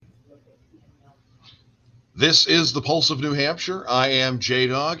This is the Pulse of New Hampshire. I am J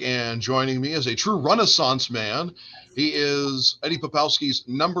Dog, and joining me is a true Renaissance man. He is Eddie Popowski's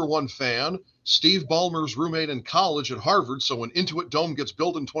number one fan, Steve Ballmer's roommate in college at Harvard. So when Intuit Dome gets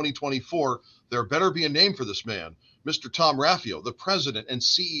built in 2024, there better be a name for this man. Mr. Tom Raffio, the president and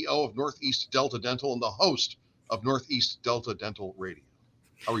CEO of Northeast Delta Dental and the host of Northeast Delta Dental Radio.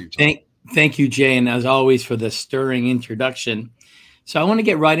 How are you, Tom? Thank you, Jay, and as always for the stirring introduction. So I want to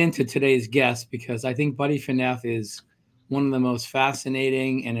get right into today's guest because I think Buddy Phaneuf is one of the most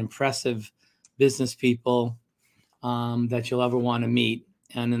fascinating and impressive business people that you'll ever want to meet.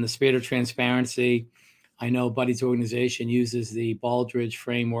 And in the spirit of transparency, I know Buddy's organization uses the Baldrige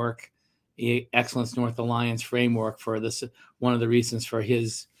framework, the Excellence North Alliance framework for this, one of the reasons for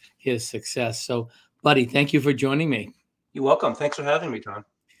his success. So, Buddy, thank you for joining me. You're welcome. Thanks for having me, Tom.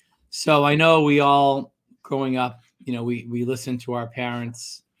 So I know we all growing up, we listen to our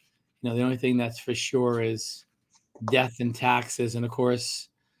parents. The only thing that's for sure is death and taxes. And of course,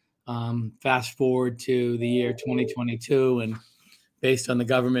 fast forward to the year 2022, and based on the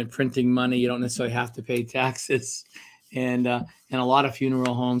government printing money, you don't necessarily have to pay taxes. And a lot of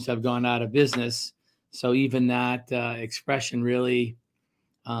funeral homes have gone out of business. So even that expression really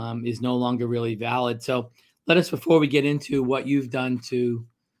is no longer really valid. So let us, before we get into what you've done to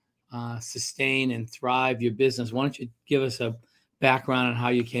sustain and thrive your business, why don't you give us a background on how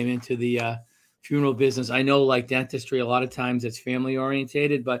you came into the funeral business? I know, like dentistry, a lot of times it's family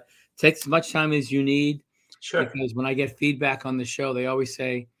orientated, but take as much time as you need. Sure. Because when I get feedback on the show, they always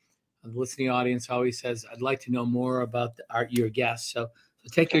say, the listening audience always says, I'd like to know more about your guests. So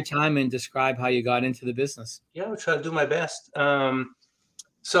take your time and describe how you got into the business. Yeah, I'll try to do my best.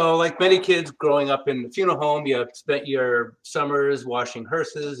 So like many kids growing up in the funeral home, you spent your summers washing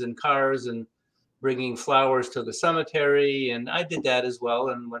hearses and cars and bringing flowers to the cemetery. And I did that as well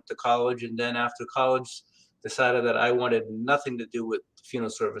and went to college. And then after college, decided that I wanted nothing to do with funeral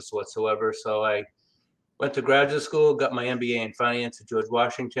service whatsoever. So I went to graduate school, got my MBA in finance at George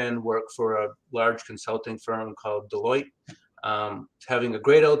Washington, worked for a large consulting firm called Deloitte. Having a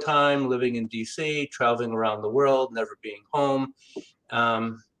great old time living in DC, traveling around the world, never being home.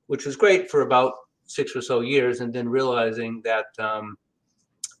 Which was great for about 6 or so years, and then realizing that I'm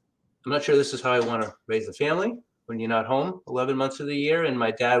not sure this is how I want to raise a family when you're not home 11 months of the year. And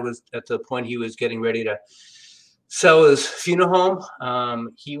my dad was at the point he was getting ready to sell his funeral home.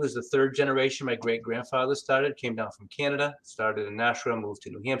 He was the third generation. My great-grandfather came down from Canada, started in Nashua, moved to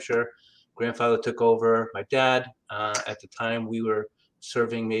New Hampshire. Grandfather took over my dad. At the time, we were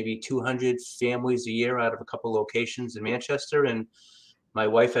serving maybe 200 families a year out of a couple locations in Manchester. And my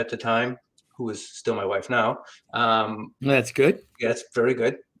wife at the time, who is still my wife now. That's good. Yeah, that's very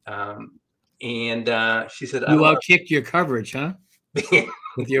good. And she said, "You outkicked your coverage, huh?"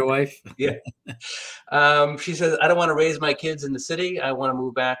 With your wife. Yeah. She said, "I don't want to raise my kids in the city. I want to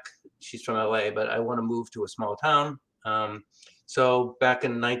move back." She's from LA, but I want to move to a small town. So back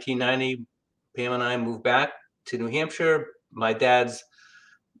in 1990, Pam and I moved back to New Hampshire.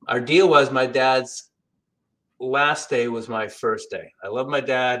 Our deal was my dad's last day was my first day. I love my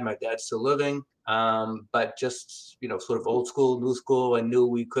dad. My dad's still living, but just, sort of old school, new school. I knew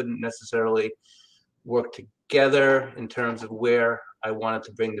we couldn't necessarily work together in terms of where I wanted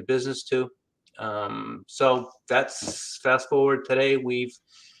to bring the business to. So that's fast forward today. We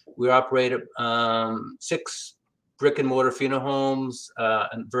operate 6 brick and mortar funeral homes, a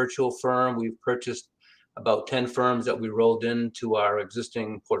virtual firm. We've purchased about 10 firms that we rolled into our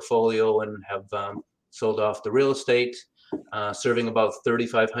existing portfolio and have sold off the real estate, serving about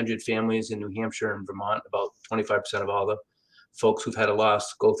 3,500 families in New Hampshire and Vermont. About 25% of all the folks who've had a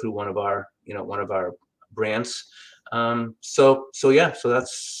loss go through one of our brands. So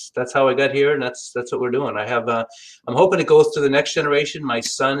that's how I got here, and that's what we're doing. I'm hoping it goes to the next generation. My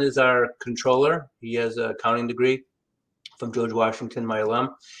son is our controller. He has an accounting degree from George Washington, my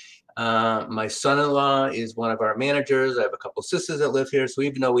alum. My son-in-law is one of our managers. I have a couple sisters that live here. So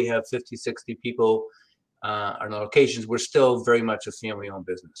even though we have 50, 60 people on locations, we're still very much a family-owned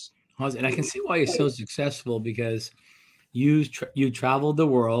business. And I can see why you're so successful, because you traveled the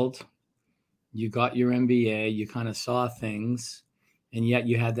world, you got your MBA, you kind of saw things, and yet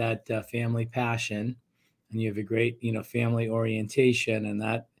you had that family passion, and you have a great, family orientation, and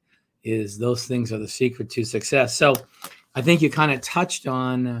those things are the secret to success. So I think you kind of touched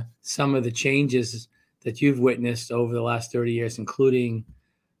on some of the changes that you've witnessed over the last 30 years, including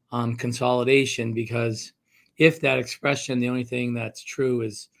consolidation, because if that expression, the only thing that's true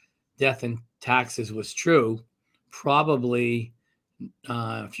is death and taxes, was true, probably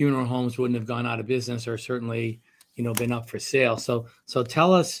funeral homes wouldn't have gone out of business, or certainly, been up for sale. So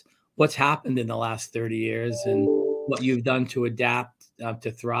tell us what's happened in the last 30 years and what you've done to adapt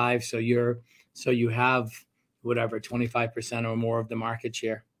to thrive. So you have whatever 25% or more of the market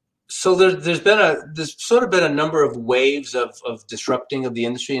share. So there's sort of been a number of waves of disrupting of the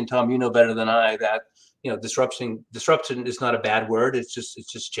industry, and Tom, you know better than I that disruption is not a bad word. It's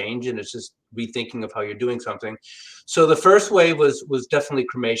just change, and it's just rethinking of how you're doing something. So the first wave was definitely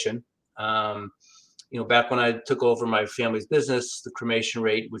cremation. Back when I took over my family's business, the cremation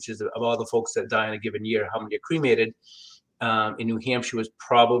rate, which is of all the folks that die in a given year, how many are cremated, in New Hampshire was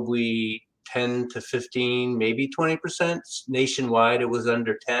probably 10 to 15, maybe 20%. Nationwide, it was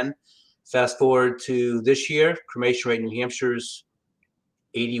under 10. Fast forward to this year, cremation rate in New Hampshire is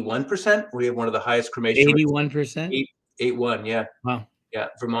 81%. We have one of the highest cremation 81%? 81, yeah. Wow. Yeah,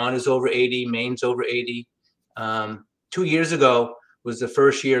 Vermont is over 80, Maine's over 80. 2 years ago was the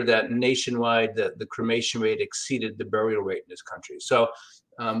first year that nationwide the cremation rate exceeded the burial rate in this country. So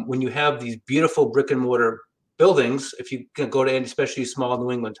when you have these beautiful brick and mortar buildings, if you can go to any, especially small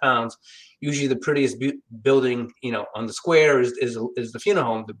New England towns, usually the prettiest building, on the square is the funeral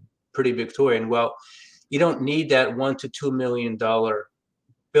home, the pretty Victorian. Well, you don't need that $1 to $2 million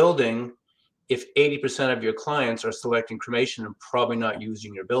building if 80% of your clients are selecting cremation and probably not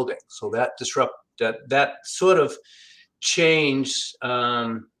using your building. So that that sort of change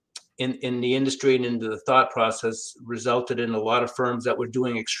in the industry and into the thought process resulted in a lot of firms that were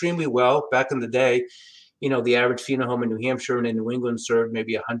doing extremely well back in the day. The average funeral home in New Hampshire and in New England served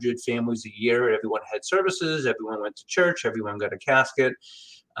maybe 100 families a year. Everyone had services. Everyone went to church. Everyone got a casket.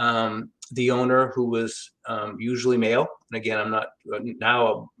 The owner, who was usually male, and again, I'm not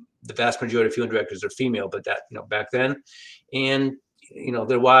now. The vast majority of funeral directors are female, but that back then, and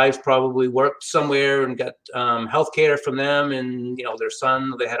their wives probably worked somewhere and got health care from them, and their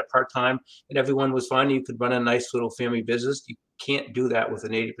son, they had a part-time, and everyone was fine. You could run a nice little family business. You can't do that with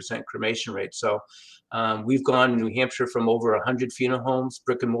an 80% cremation rate. So we've gone in New Hampshire from over 100 funeral homes,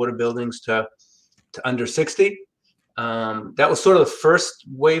 brick and mortar buildings, to under 60. That was sort of the first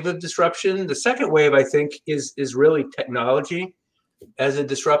wave of disruption. The second wave, I think, is really technology as a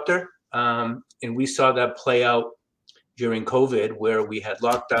disruptor. And we saw that play out during COVID, where we had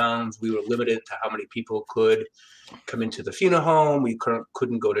lockdowns. We were limited to how many people could come into the funeral home. We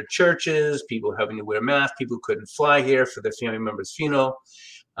couldn't go to churches. People having to wear masks. People couldn't fly here for their family member's funeral.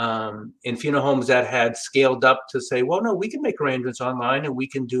 In funeral homes that had scaled up to say, well, no, we can make arrangements online and we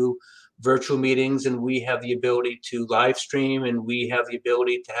can do virtual meetings, and we have the ability to live stream, and we have the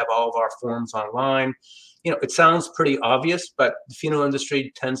ability to have all of our forms online. It sounds pretty obvious, but the funeral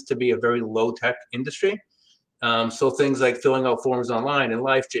industry tends to be a very low-tech industry. So things like filling out forms online and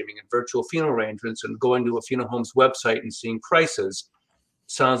live streaming and virtual funeral arrangements and going to a funeral home's website and seeing prices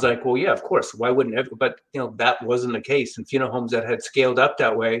sounds like, well, yeah, of course, why wouldn't it? But that wasn't the case. And funeral homes that had scaled up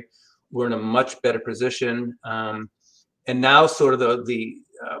that way were in a much better position. And now, sort of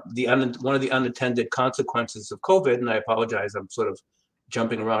one of the unintended consequences of COVID, and I apologize, I'm sort of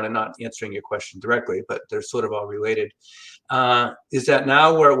jumping around and not answering your question directly, but they're sort of all related, is that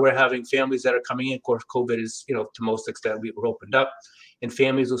now we're having families that are coming in. Of course, COVID is, to most extent, we were opened up, and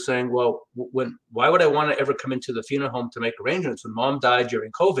families are saying, well, why would I want to ever come into the funeral home to make arrangements? When mom died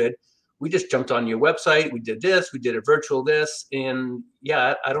during COVID, we just jumped on your website, we did this, we did a virtual this, and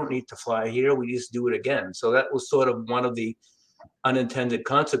yeah, I don't need to fly here, we just do it again. So that was sort of one of the unintended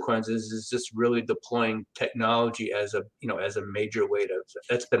consequences, is just really deploying technology as a major way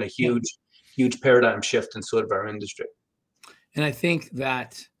that's been a huge paradigm shift in sort of our industry. And I think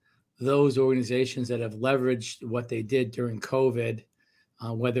that those organizations that have leveraged what they did during COVID,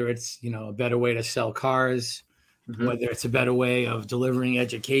 whether it's a better way to sell cars, mm-hmm. whether it's a better way of delivering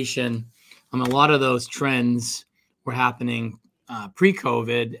education, a lot of those trends were happening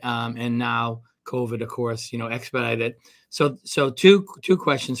pre-COVID, and now COVID, of course, expedited. So two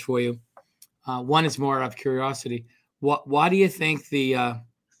questions for you. One is more out of curiosity. Why do you think the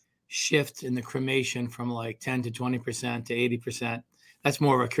shift in the cremation from like 10 to 20% to 80%? That's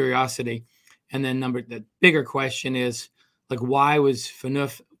more of a curiosity. And then the bigger question is, like, why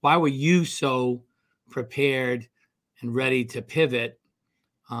were you so prepared and ready to pivot?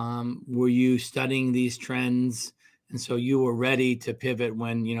 Were you studying these trends? And so you were ready to pivot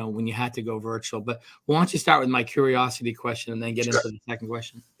when you had to go virtual. But why don't you start with my curiosity question and then get into the second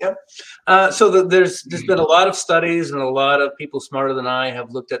question? Yep. So there's been a lot of studies, and a lot of people smarter than I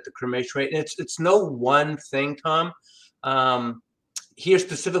have looked at the cremation rate. And it's no one thing, Tom. Here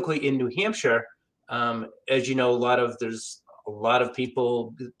specifically in New Hampshire, as you know, there's a lot of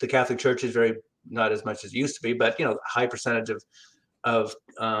people. The Catholic Church is not as much as it used to be, but a high percentage of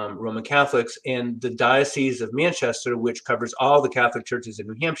Roman Catholics, and the Diocese of Manchester, which covers all the Catholic churches in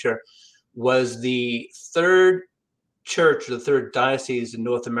New Hampshire, was the third church, the third diocese in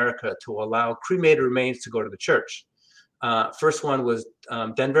North America to allow cremated remains to go to the church. First one was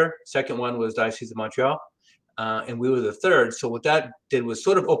Denver. Second one was Diocese of Montreal. And we were the third. So what that did was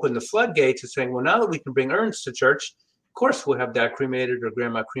sort of open the floodgates to saying, well, now that we can bring urns to church, of course we'll have dad cremated or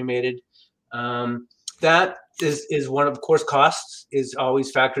grandma cremated. That is one of course, costs is always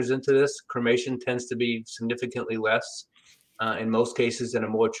factors into this. Cremation tends to be significantly less in most cases than a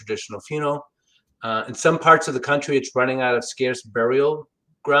more traditional funeral. In some parts of the country, it's running out of scarce burial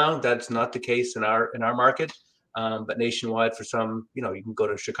ground. That's not the case in our market. But nationwide, for some, you can go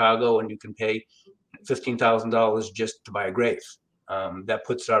to Chicago and you can pay $15,000 just to buy a grave. That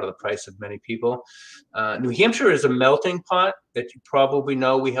puts it out of the price of many people. New Hampshire is a melting pot that you probably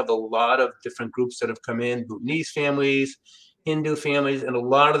know. We have a lot of different groups that have come in, Bhutanese families, Hindu families, and a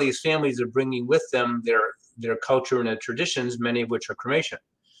lot of these families are bringing with them their culture and their traditions, many of which are cremation.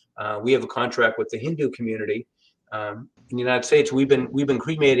 We have a contract with the Hindu community. In the United States, we've been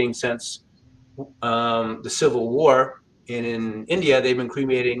cremating since the Civil War, and in India, they've been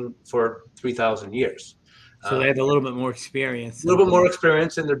cremating for 3,000 years. So they have a little bit more experience. A little bit more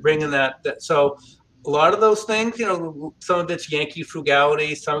experience, and they're bringing that. So a lot of those things, some of it's Yankee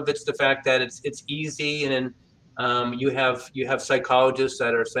frugality, some of it's the fact that it's easy, and then you have psychologists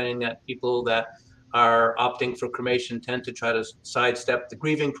that are saying that people that are opting for cremation tend to try to sidestep the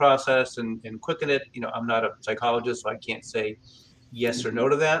grieving process and quicken it. I'm not a psychologist, so I can't say yes or no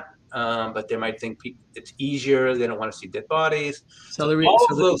to that. But they might think it's easier. They don't want to see dead bodies. So all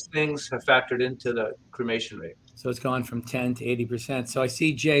of those things have factored into the cremation rate. So it's gone from 10 to 80%. So I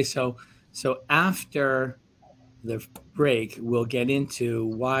see, Jay. So after the break, we'll get into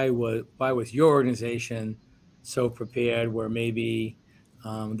why was your organization so prepared, where maybe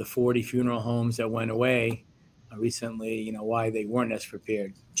the 40 funeral homes that went away recently, why they weren't as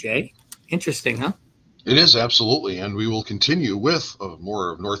prepared. Jay, interesting, huh? It is, absolutely. And we will continue with more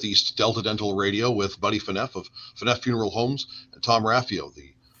of Northeast Delta Dental Radio with Buddy Phaneuf of Phaneuf Funeral Homes and Tom Raffio,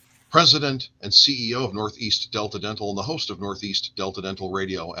 the president and CEO of Northeast Delta Dental and the host of Northeast Delta Dental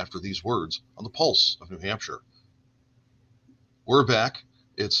Radio, after these words on the Pulse of New Hampshire. We're back.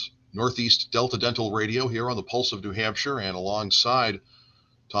 It's Northeast Delta Dental Radio here on the Pulse of New Hampshire, and alongside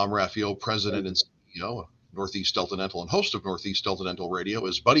Tom Raffio, president and CEO of Northeast Delta Dental and host of Northeast Delta Dental Radio,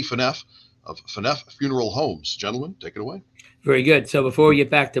 is Buddy Phaneuf of Phaneuf Funeral Homes. Gentlemen, take it away. Very good. So before we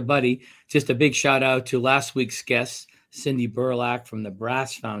get back to Buddy, just a big shout out to last week's guest, Cindy Burlack from the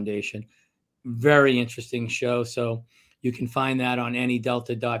Brass Foundation. Very interesting show. So you can find that on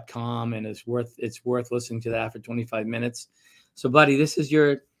anydelta.com, and it's worth listening to that for 25 minutes. So Buddy, this is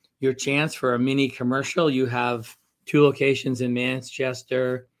your chance for a mini commercial. You have 2 locations in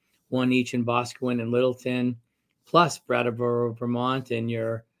Manchester, 1 each in Boscawen and Littleton, plus Brattleboro, Vermont, and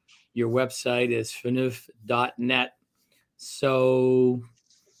your website is phaneuf.net. So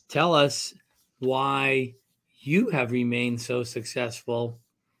tell us why you have remained so successful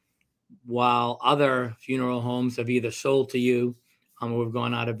while other funeral homes have either sold to you or have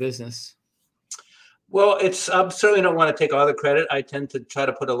gone out of business. Well, I certainly don't want to take all the credit. I tend to try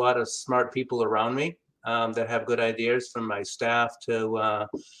to put a lot of smart people around me that have good ideas, from my staff to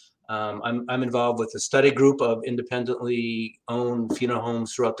I'm involved with a study group of independently owned funeral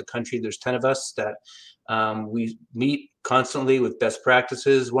homes throughout the country. There's 10 of us that we meet constantly with best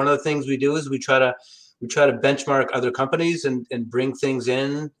practices. One of the things we do is we try to benchmark other companies and bring things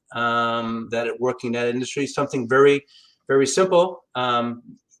in that are working in that industry. Something very, very simple.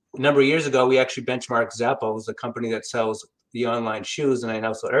 A number of years ago, we actually benchmarked Zappos, a company that sells the online shoes, and I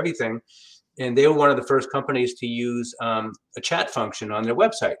now sell everything. And they were one of the first companies to use a chat function on their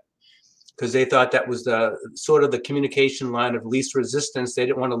website, because they thought that was the sort of the communication line of least resistance. They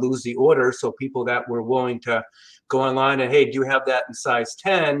didn't want to lose the order. So people that were willing to go online and, hey, do you have that in size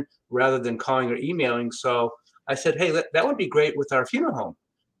 10, rather than calling or emailing. So I said, hey, that would be great with our funeral home,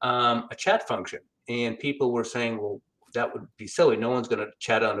 a chat function. And people were saying, well, that would be silly. No one's going to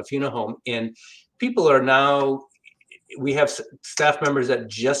chat on a funeral home. And people are now, we have staff members that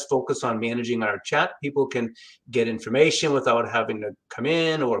just focus on managing our chat. People can get information without having to come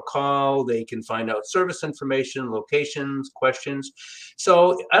in or call. They can find out service information, locations, questions.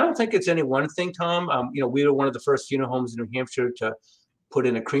 So I don't think it's any one thing, Tom. We were one of the first funeral homes in New Hampshire to put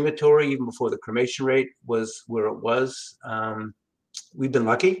in a crematory even before the cremation rate was where it was. We've been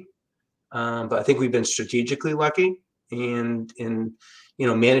lucky, but I think we've been strategically lucky in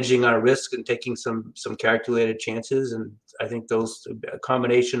managing our risk and taking some calculated chances. And I think those, a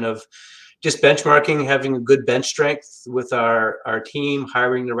combination of just benchmarking, having a good bench strength with our team,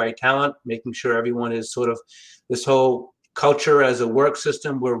 hiring the right talent, making sure everyone is sort of this whole culture as a work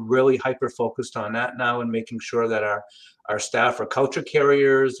system. We're really hyper focused on that now, and making sure that our staff are culture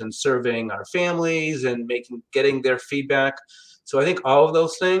carriers and serving our families and getting their feedback. So I think all of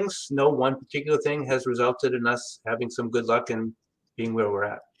those things, no one particular thing has resulted in us having some good luck and being where we're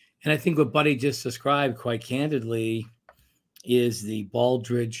at. And I think what Buddy just described quite candidly is the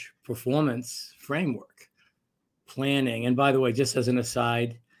Baldrige performance framework planning. And by the way, just as an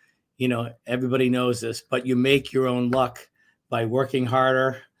aside, everybody knows this, but you make your own luck by working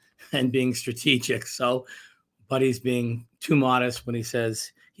harder and being strategic. So Buddy's being too modest when he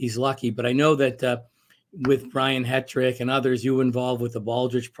says he's lucky. But I know that with Brian Hetrick and others, you were involved with the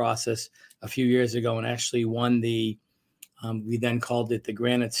Baldrige process a few years ago and actually won we then called it the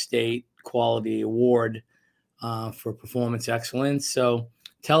Granite State Quality Award for performance excellence. So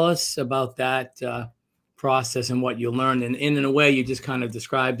tell us about that process and what you learned. And in a way, you just kind of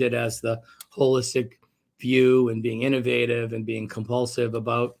described it as the holistic view and being innovative and being compulsive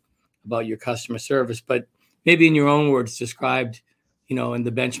about your customer service. But maybe in your own words, described, in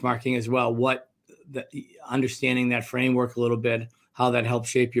the benchmarking as well, understanding that framework a little bit, how that helps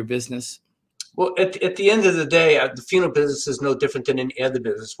shape your business. Well, at the end of the day, the funeral business is no different than any other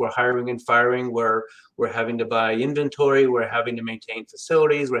business. We're hiring and firing. We're having to buy inventory. We're having to maintain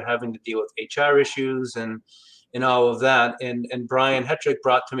facilities. We're having to deal with HR issues and all of that. And Brian Hetrick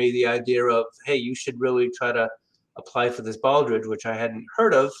brought to me the idea of, hey, you should really try to apply for this Baldrige, which I hadn't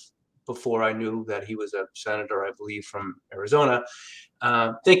heard of before I knew that he was a senator, I believe, from Arizona.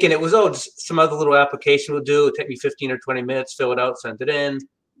 Thinking it was, just some other little application will do. It'd take me 15 or 20 minutes, fill it out, send it in.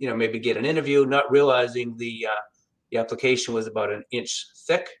 Maybe get an interview, not realizing the application was about an inch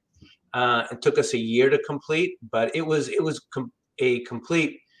thick. It took us a year to complete, but it was a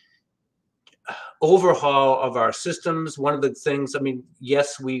complete overhaul of our systems. One of the things,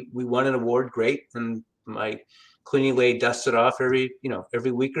 yes, we won an award, great, and my cleaning lady dusted off every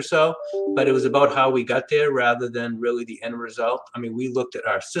week or so, but it was about how we got there rather than really the end result. We looked at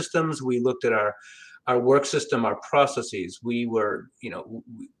our systems, we looked at our work system, our processes. We were,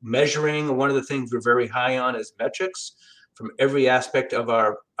 measuring. One of the things we're very high on is metrics from every aspect of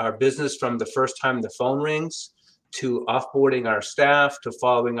our business, from the first time the phone rings to offboarding our staff to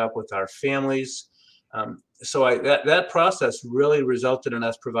following up with our families. So that process really resulted in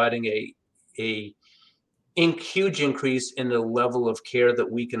us providing a huge increase in the level of care that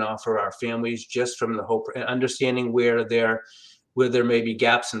we can offer our families, just from the whole understanding where there may be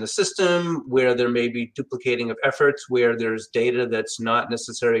gaps in the system, where there may be duplicating of efforts, where there's data that's not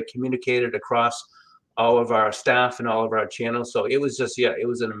necessarily communicated across all of our staff and all of our channels. So it was just, it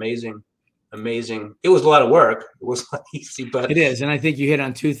was an amazing, it was a lot of work. It was not easy, but it is. And I think you hit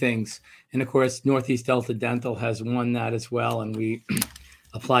on two things. And of course, Northeast Delta Dental has won that as well. And we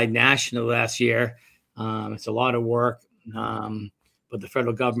applied nationally last year. It's a lot of work, but the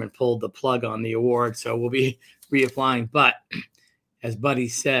federal government pulled the plug on the award. So we'll be reapplying. But as Buddy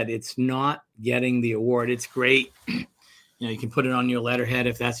said, it's not getting the award. It's great. You can put it on your letterhead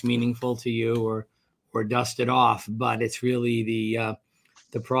if that's meaningful to you, or dust it off. But it's really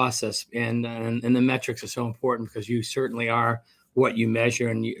the process, and the metrics are so important, because you certainly are what you measure.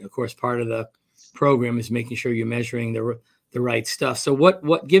 And of course, part of the program is making sure you're measuring the right stuff. So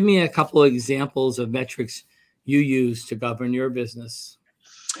what? Give me a couple of examples of metrics you use to govern your business.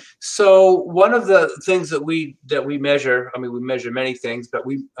 So one of the things that we measure, we measure many things, but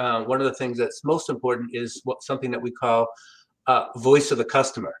one of the things that's most important is something that we call voice of the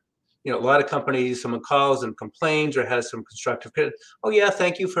customer. A lot of companies, someone calls and complains or has some constructive criticism. Oh yeah,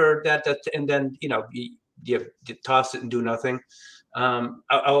 thank you for that. And then you toss it and do nothing. I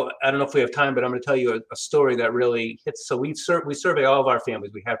don't know if we have time, but I'm going to tell you a story that really hits. So we survey all of our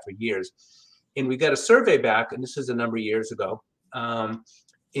families. We have for years, and we got a survey back, and this is a number of years ago.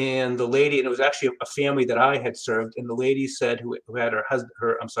 And the lady, and it was actually a family that I had served, and the lady said, who had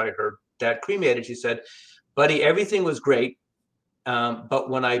her dad cremated, she said, "Buddy, everything was great, but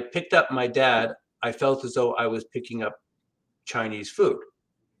when I picked up my dad, I felt as though I was picking up Chinese food."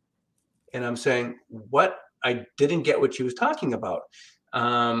 And I'm saying, what? I didn't get what she was talking about.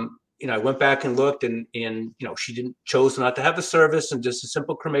 I went back and looked, and she chose not to have the service and just a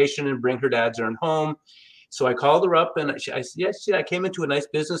simple cremation and bring her dad's urn home. So I called her up, and I said, yes, I came into a nice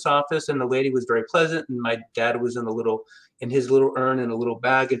business office, and the lady was very pleasant, and my dad was in his little urn in a little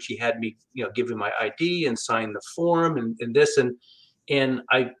bag, and she had me, give him my ID and sign the form and this, and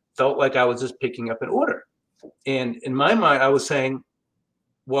I felt like I was just picking up an order. And in my mind, I was saying,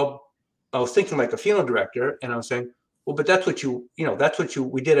 well, I was thinking like a funeral director, and I was saying, Well, but that's what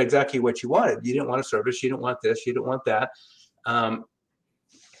we did exactly what you wanted. You didn't want a service. You didn't want this. You didn't want that.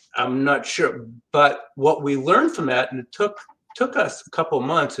 I'm not sure, but what we learned from that, and it took us a couple of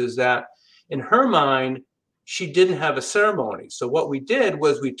months, is that in her mind, she didn't have a ceremony. So what we did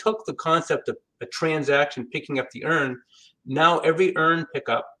was we took the concept of a transaction, picking up the urn. Now every urn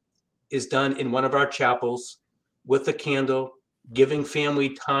pickup is done in one of our chapels with a candle, giving family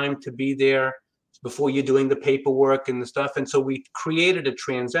time to be there before you're doing the paperwork and the stuff. And so we created a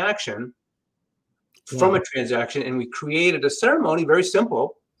transaction from a transaction, and we created a ceremony, very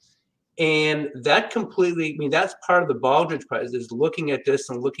simple. And that completely, I mean, that's part of the Baldrige Prize, is looking at this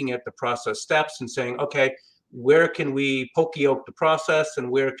and looking at the process steps and saying, okay, where can we poke-yoke the process,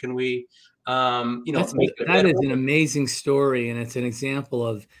 and where can we, make it that is an amazing story. And it's an example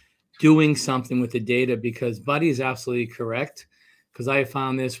of doing something with the data, because Buddy is absolutely correct. Because I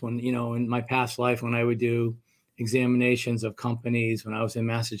found this when, in my past life, when I would do examinations of companies when I was in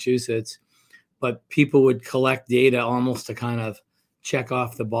Massachusetts, but people would collect data almost to kind of check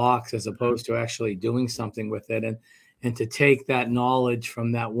off the box as opposed to actually doing something with it. And to take that knowledge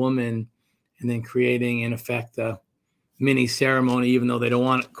from that woman and then creating, in effect, a mini ceremony, even though they don't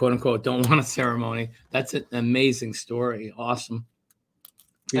want, quote unquote, don't want a ceremony. That's an amazing story. Awesome.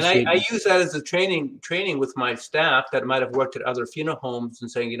 And I use that as a training with my staff that might have worked at other funeral homes,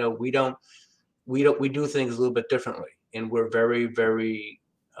 and saying, we do things a little bit differently. And we're very, very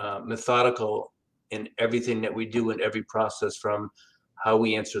methodical in everything that we do, in every process, from how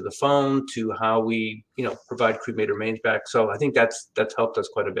we answer the phone to how we, provide cremated remains back. So I think that's helped us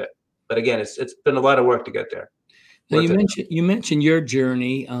quite a bit. But again, it's been a lot of work to get there. Now, you mentioned your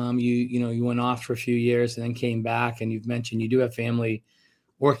journey. You went off for a few years and then came back, and you've mentioned you do have family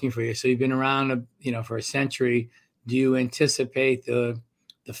working for you. So you've been around, for a century. Do you anticipate the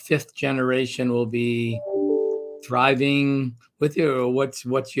fifth generation will be thriving with you, or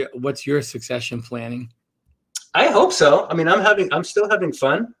what's your succession planning? I hope so. I mean, I'm still having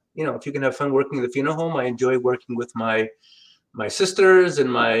fun. If you can have fun working at the funeral home, I enjoy working with my sisters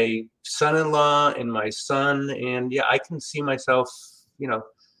and my son-in-law and my son. And yeah, I can see myself,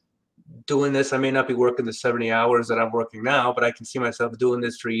 doing this. I may not be working the 70 hours that I'm working now, but I can see myself doing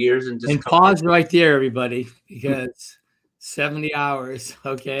this for years. And pause right there, everybody, because 70 hours.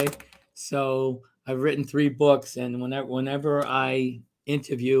 Okay. So I've written 3 books, and whenever I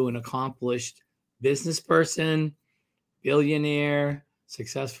interview an accomplished business person, billionaire,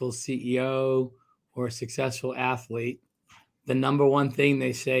 successful CEO, or successful athlete, the number one thing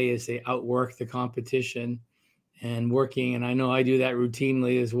they say is they outwork the competition and working. And I know I do that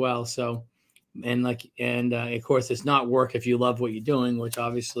routinely as well. So, of course, it's not work if you love what you're doing, which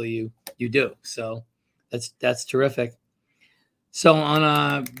obviously you do. So that's terrific. So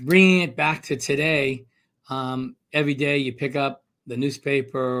on bringing it back to today, every day you pick up the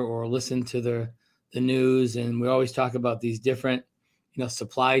newspaper or listen to the news, and we always talk about these different,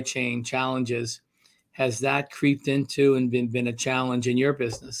 supply chain challenges. Has that creeped into and been a challenge in your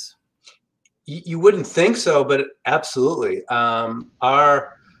business? You wouldn't think so, but absolutely.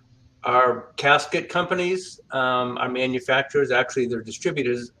 Our casket companies, our manufacturers, actually they're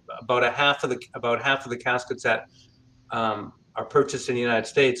distributors. About half of the caskets that are purchased in the United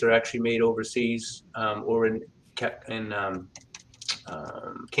States are actually made overseas, or in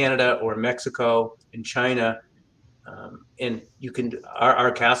Canada or Mexico, in China. And you can,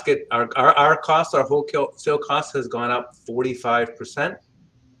 our casket, our cost, our wholesale cost has gone up 45%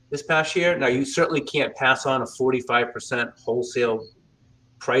 this past year. Now, you certainly can't pass on a 45% wholesale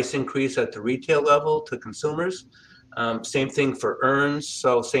price increase at the retail level to consumers. Same thing for urns.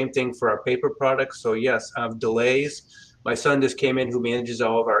 So same thing for our paper products. So yes, delays. My son just came in, who manages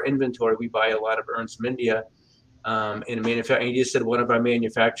all of our inventory. We buy a lot of urns from India. In manufacturing, he just said one of our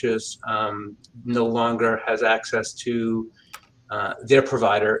manufacturers no longer has access to their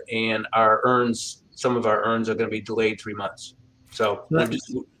provider, and some of our urns are going to be delayed 3 months. So,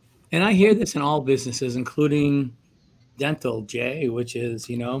 and I hear this in all businesses, including dental, Jay, which is,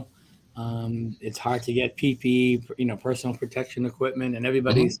 it's hard to get PPE, personal protection equipment, and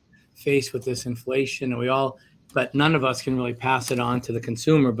everybody's faced with this inflation, and but none of us can really pass it on to the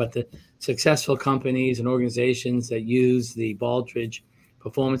consumer. But the successful companies and organizations that use the Baldrige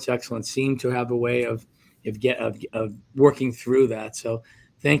Performance Excellence seem to have a way of working through that. So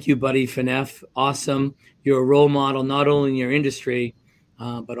thank you, Buddy Phaneuf. Awesome. You're a role model, not only in your industry,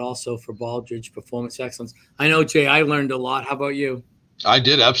 but also for Baldrige Performance Excellence. I know, Jay, I learned a lot. How about you? I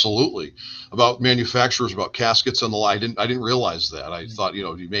did, absolutely, about manufacturers, about caskets and the like. I didn't realize that. I thought,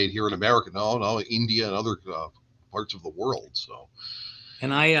 you made here in America. No, India and other parts of the world. So,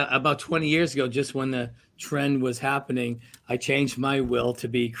 and I about 20 years ago, just when the trend was happening, I changed my will to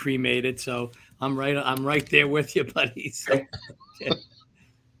be cremated. So I'm right there with you, buddy. So, okay.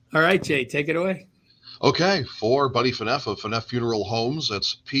 All right, Jay, take it away. Okay, for Buddy Phaneuf of Phaneuf Funeral Homes,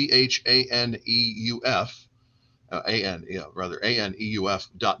 that's PHANEUF,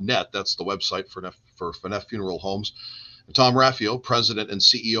 ANEUF.net. That's the website for Phaneuf Funeral Homes. And Tom Raffio, President and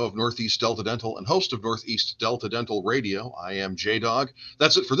CEO of Northeast Delta Dental and host of Northeast Delta Dental Radio. I am J-Dog.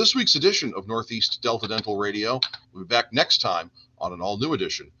 That's it for this week's edition of Northeast Delta Dental Radio. We'll be back next time on an all-new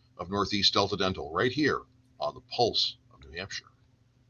edition of Northeast Delta Dental right here on the Pulse of New Hampshire.